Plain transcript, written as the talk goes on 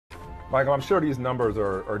Michael, I'm sure these numbers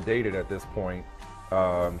are dated at this point.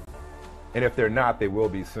 And if they're not, they will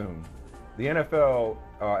be soon. The NFL,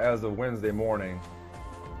 as of Wednesday morning,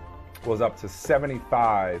 was up to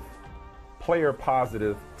 75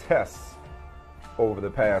 player-positive tests over the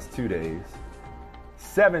past 2 days.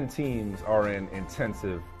 7 teams are in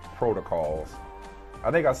intensive protocols.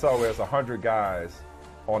 I think I saw where it's 100 guys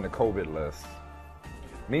on the COVID list.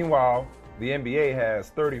 Meanwhile, the NBA has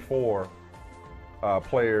 34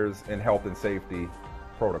 players in health and safety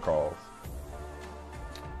protocols.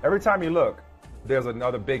 Every time you look, there's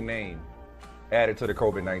another big name added to the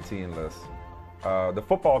COVID-19 list. The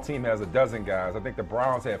football team has a dozen guys. I think the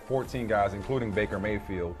Browns had 14 guys, including Baker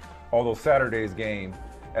Mayfield, although Saturday's game,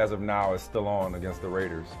 as of now, is still on against the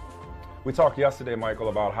Raiders. We talked yesterday, Michael,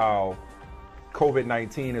 about how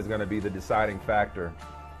COVID-19 is going to be the deciding factor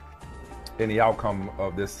in the outcome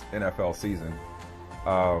of this NFL season.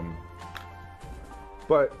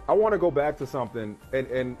 But I want to go back to something,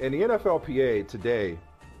 and the NFLPA today,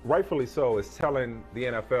 rightfully so, is telling the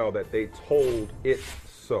NFL that they told it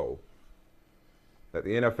so. That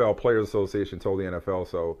the NFL Players Association told the NFL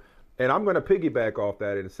so. And I'm going to piggyback off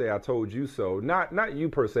that and say I told you so. Not you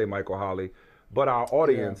per se, Michael Holley, but our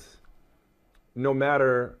audience, no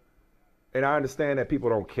matter, and I understand that people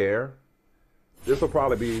don't care. This will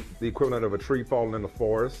probably be the equivalent of a tree falling in the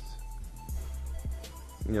forest.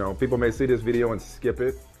 You know, people may see this video and skip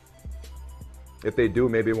it. If they do,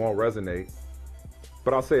 maybe it won't resonate.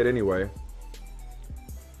 But I'll say it anyway.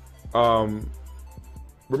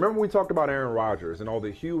 Remember we talked about Aaron Rodgers and all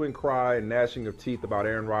the hue and cry and gnashing of teeth about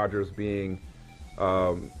Aaron Rodgers being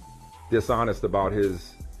dishonest about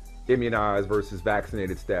his immunized versus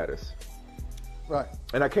vaccinated status. Right.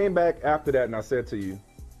 And I came back after that and I said to you,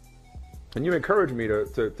 and you encouraged me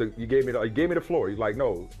you gave me the floor. You're like,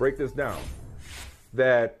 no, break this down.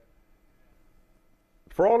 That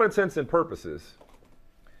for all intents and purposes,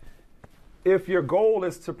 if your goal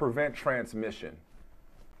is to prevent transmission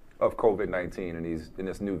of COVID-19 in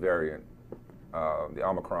this new variant, the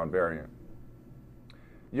Omicron variant,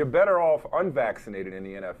 you're better off unvaccinated in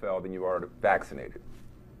the NFL than you are vaccinated.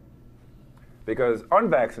 Because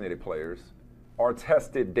unvaccinated players are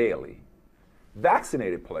tested daily.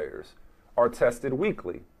 Vaccinated players are tested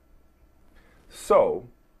weekly. So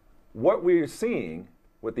what we're seeing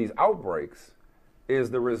with these outbreaks is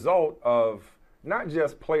the result of not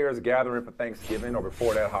just players gathering for Thanksgiving or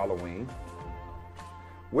before that Halloween.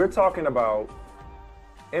 We're talking about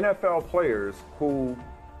NFL players who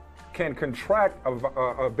can contract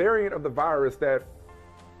a variant of the virus that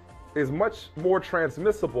is much more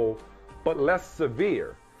transmissible but less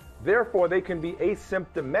severe. Therefore, they can be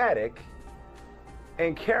asymptomatic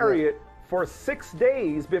and carry it for 6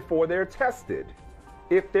 days before they're tested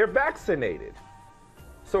if they're vaccinated.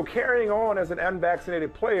 So carrying on as an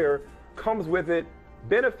unvaccinated player comes with it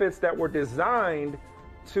benefits that were designed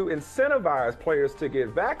to incentivize players to get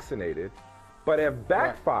vaccinated, but have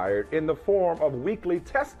backfired in the form of weekly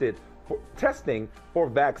testing for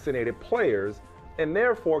vaccinated players, and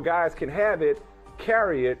therefore guys can have it,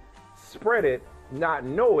 carry it, spread it, not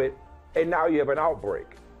know it, and now you have an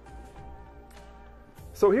outbreak.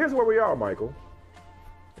 So here's where we are, Michael,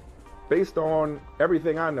 based on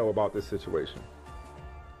everything I know about this situation.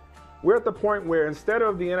 We're at the point where instead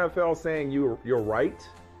of the NFL saying you're right,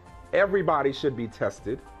 everybody should be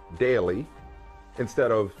tested daily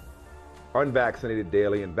instead of unvaccinated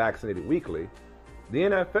daily and vaccinated weekly, the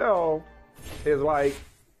NFL is like,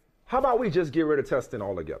 how about we just get rid of testing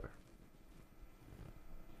altogether?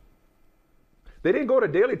 They didn't go to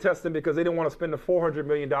daily testing because they didn't want to spend the $400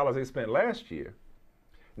 million they spent last year.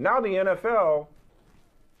 Now the NFL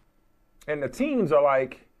and the teams are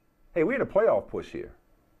like, hey, we're in a playoff push here.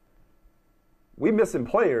 We missing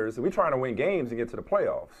players, and we're trying to win games and get to the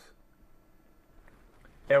playoffs.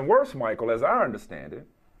 And worse, Michael, as I understand it,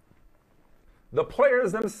 the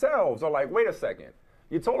players themselves are like, wait a second,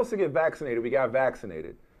 you told us to get vaccinated, we got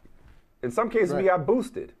vaccinated. In some cases, we got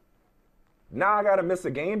boosted. Now I got to miss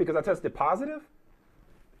a game because I tested positive?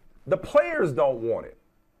 The players don't want it.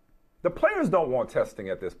 The players don't want testing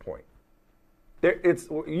at this point.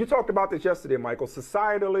 You talked about this yesterday, Michael.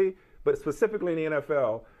 Societally, but specifically in the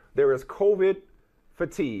NFL, there is COVID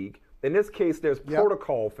fatigue. In this case, there's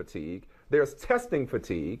protocol fatigue. There's testing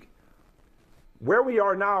fatigue. Where we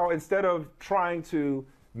are now, instead of trying to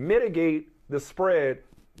mitigate the spread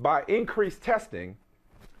by increased testing,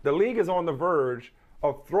 the league is on the verge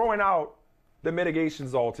of throwing out the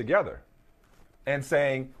mitigations altogether and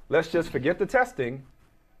saying, let's just forget the testing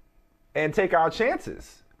and take our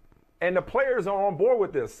chances. And the players are on board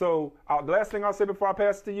with this. So the last thing I'll say before I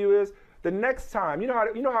pass it to you is The next time, you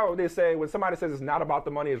know how they say when somebody says it's not about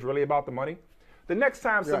the money, it's really about the money. The next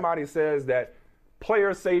time somebody says that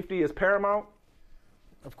player safety is paramount,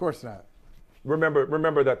 of course not.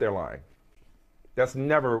 Remember that they're lying. That's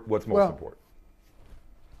never what's most important.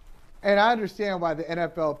 And I understand why the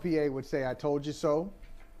NFLPA would say, "I told you so."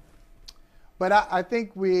 But I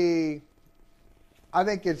think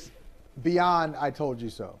it's beyond "I told you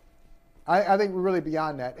so." I think we're really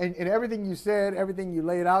beyond that. And everything you said, everything you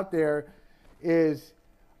laid out there is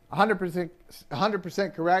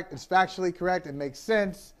 100% correct. It's factually correct. It makes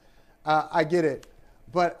sense. I get it.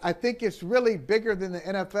 But I think it's really bigger than the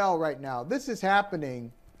NFL right now. This is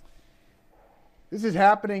happening. This is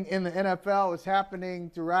happening in the NFL. It's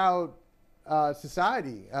happening throughout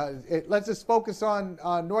society. Let's just focus on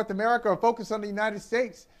North America or focus on the United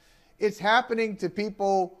States. It's happening to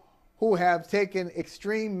people who have taken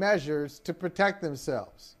extreme measures to protect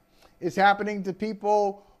themselves. It's happening to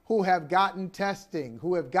people who have gotten testing,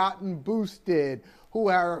 who have gotten boosted, who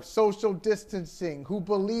are social distancing, who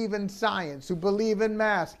believe in science, who believe in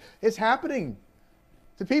masks. It's happening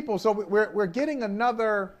to people. So we're getting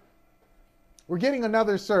another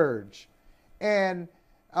surge. And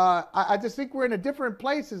I just think we're in a different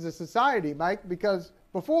place as a society, Mike, because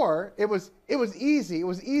before it was easy. It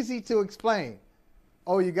was easy to explain.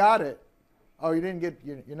 Oh, you got it. Oh,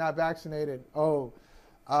 you're not vaccinated. Oh,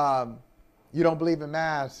 you don't believe in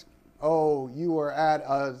masks. Oh, you were at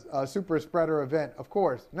a super spreader event. Of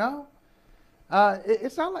course. No,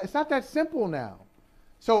 it's not that simple now.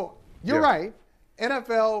 So you're right.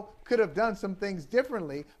 NFL could have done some things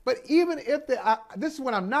differently. But even if this is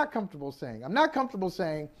what I'm not comfortable saying. I'm not comfortable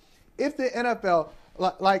saying if the NFL,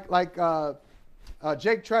 like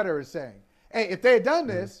Jake Treader is saying, hey, if they had done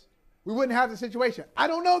this, we wouldn't have the situation. I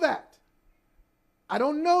don't know that.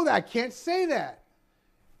 I can't say that.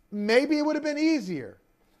 Maybe it would have been easier.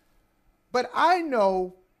 But I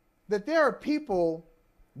know that there are people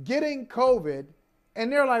getting COVID,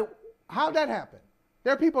 and they're like, how'd that happen?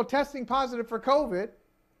 There are people testing positive for COVID,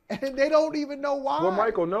 and they don't even know why. Well,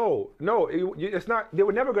 Michael, no, it's not. They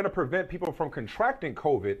were never going to prevent people from contracting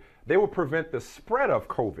COVID. They would prevent the spread of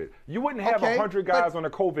COVID. You wouldn't have 100 guys on a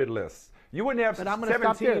COVID list. You wouldn't have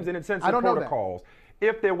 7 teams in intensive protocols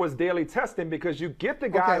if there was daily testing, because you get the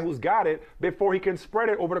guy who's got it before he can spread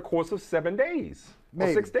it over the course of 7 days or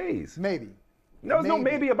 6 days. Maybe. No, there's no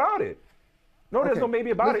maybe about it. No, there's no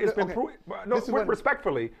maybe about it. It's been proved. No,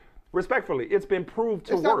 respectfully, it's been proved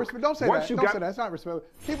to work. Don't say that. Don't say that. It's not respectful.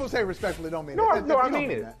 People say respectfully don't mean it. No, I mean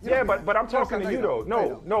it. Yeah, but I'm talking to you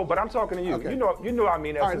though. No, but I'm talking to you. Okay. You know I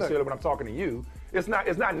mean that sincerely when I'm talking to you. It's not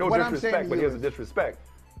no disrespect, but here's a disrespect.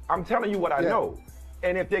 I'm telling you what I know.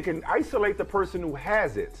 And if they can isolate the person who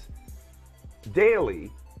has it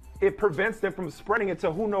daily, it prevents them from spreading it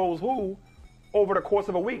to who knows who over the course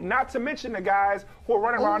of a week. Not to mention the guys who are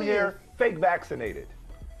running around here fake vaccinated.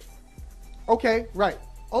 Okay, right.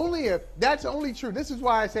 Only if that's only true. This is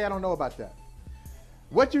why I say I don't know about that.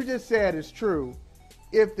 What you just said is true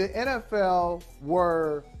if the NFL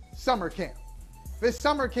were summer camp. If it's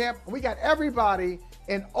summer camp, we got everybody,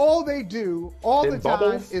 and all they do all the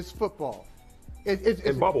time is football. It's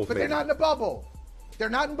in bubbles, but they're not in a bubble. They're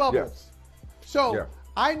not in bubbles. Yeah. So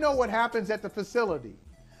I know what happens at the facility.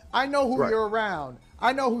 I know who you're around.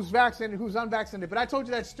 I know who's vaccinated, who's unvaccinated. But I told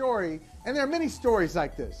you that story, and there are many stories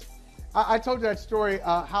like this. I told you that story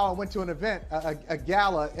how I went to an event, a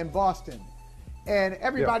gala in Boston, and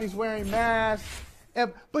everybody's wearing masks,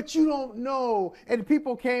 but you don't know. And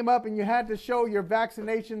people came up, and you had to show your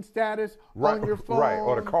vaccination status on your phone. Right,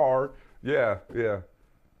 or the card. Yeah.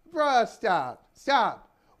 Bruh, stop.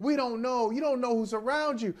 We don't know. You don't know who's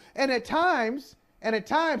around you. And at times,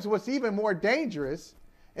 what's even more dangerous,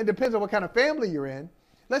 it depends on what kind of family you're in.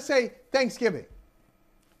 Let's say Thanksgiving.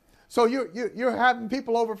 So you're having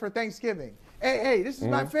people over for Thanksgiving. Hey, this is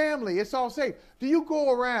my family. It's all safe. Do you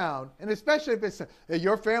go around, and especially if it's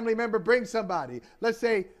your family member brings somebody, let's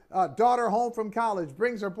say daughter home from college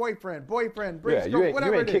brings her boyfriend brings girl,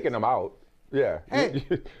 whatever you ain't kicking them out. Yeah. Hey,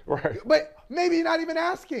 right. But maybe you're not even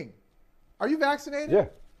asking. Are you vaccinated? Yeah.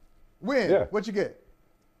 When? Yeah. What'd you get?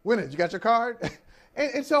 When did you got your card?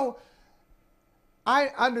 and so I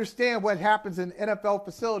understand what happens in NFL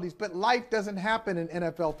facilities, but life doesn't happen in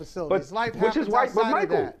NFL facilities. Life happens outside of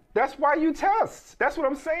that. That's why you test. That's what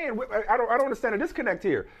I'm saying. I don't understand a disconnect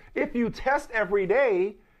here. If you test every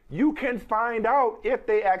day, you can find out if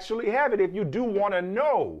they actually have it. If you do want to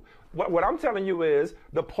know, what I'm telling you is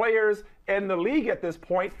the players And the league at this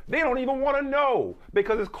point, they don't even want to know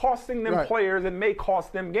because it's costing them players and may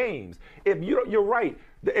cost them games. If you're right.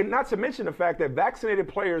 And not to mention the fact that vaccinated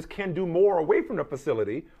players can do more away from the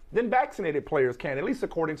facility than vaccinated players can, at least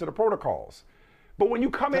according to the protocols. But when you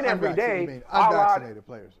come in every day, unvaccinated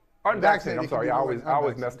players. Unvaccinated, I'm sorry. I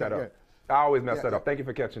always mess that up. I always mess that up. Thank you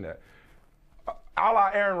for catching that. A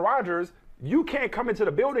la Aaron Rodgers, you can't come into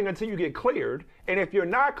the building until you get cleared. And if you're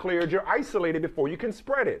not cleared, you're isolated before you can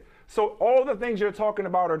spread it. So all the things you're talking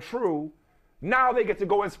about are true. Now they get to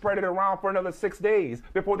go and spread it around for another 6 days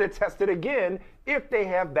before they're tested again if they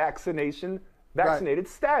have vaccinated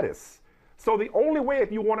status. So the only way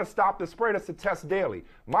if you want to stop the spread is to test daily.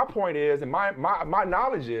 My point is, and my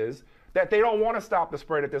knowledge is, that they don't want to stop the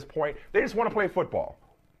spread at this point. They just want to play football,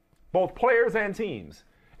 both players and teams.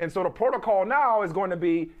 And so the protocol now is going to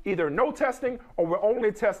be either no testing or we're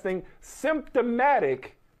only testing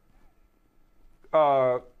symptomatic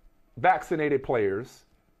vaccinated players,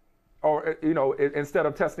 or instead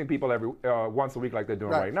of testing people every once a week like they're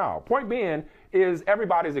doing right now. Point being is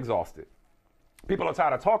everybody's exhausted. People are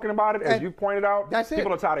tired of talking about it, as you pointed out.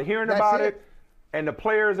 People are tired of hearing about it. And the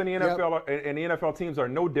players in the NFL and the NFL teams are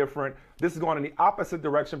no different. This is going in the opposite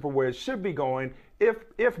direction from where it should be going.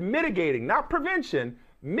 If mitigating, not prevention,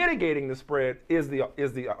 mitigating the spread is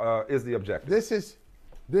the objective. This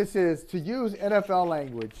is to use NFL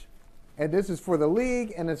language, and this is for the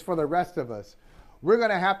league and it's for the rest of us. We're going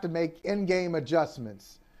to have to make in-game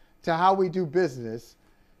adjustments to how we do business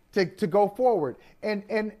to go forward. And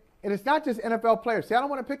it's not just NFL players. See, I don't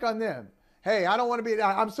want to pick on them. Hey, I don't want to be,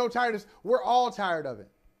 I'm so tired of this. We're all tired of it.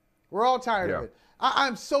 We're all tired of it.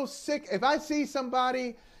 I'm so sick. If I see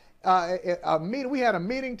somebody, we had a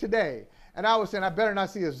meeting today, and I was saying, I better not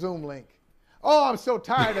see a Zoom link. Oh, I'm so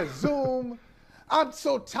tired of Zoom. I'm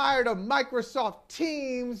so tired of Microsoft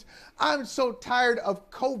Teams. I'm so tired of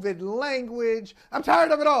COVID language. I'm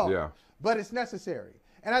tired of it all. Yeah. But it's necessary.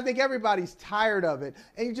 And I think everybody's tired of it.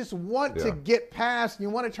 And you just want to get past, and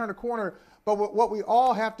you want to turn a corner. But what we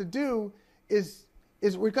all have to do is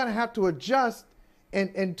we're going to have to adjust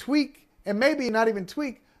and tweak, and maybe not even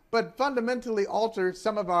tweak, but fundamentally alter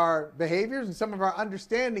some of our behaviors and some of our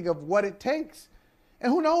understanding of what it takes.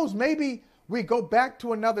 And who knows, maybe we go back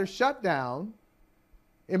to another shutdown.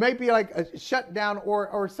 It may be like a shutdown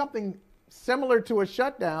or something similar to a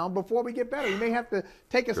shutdown before we get better. We may have to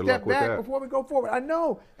take a step back before we go forward. I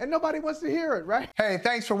know, and nobody wants to hear it, right? Hey,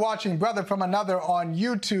 thanks for watching Brother from Another on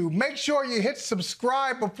YouTube. Make sure you hit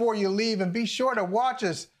subscribe before you leave, and be sure to watch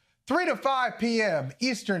us 3 to 5 p.m.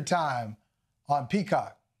 Eastern Time on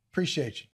Peacock. Appreciate you.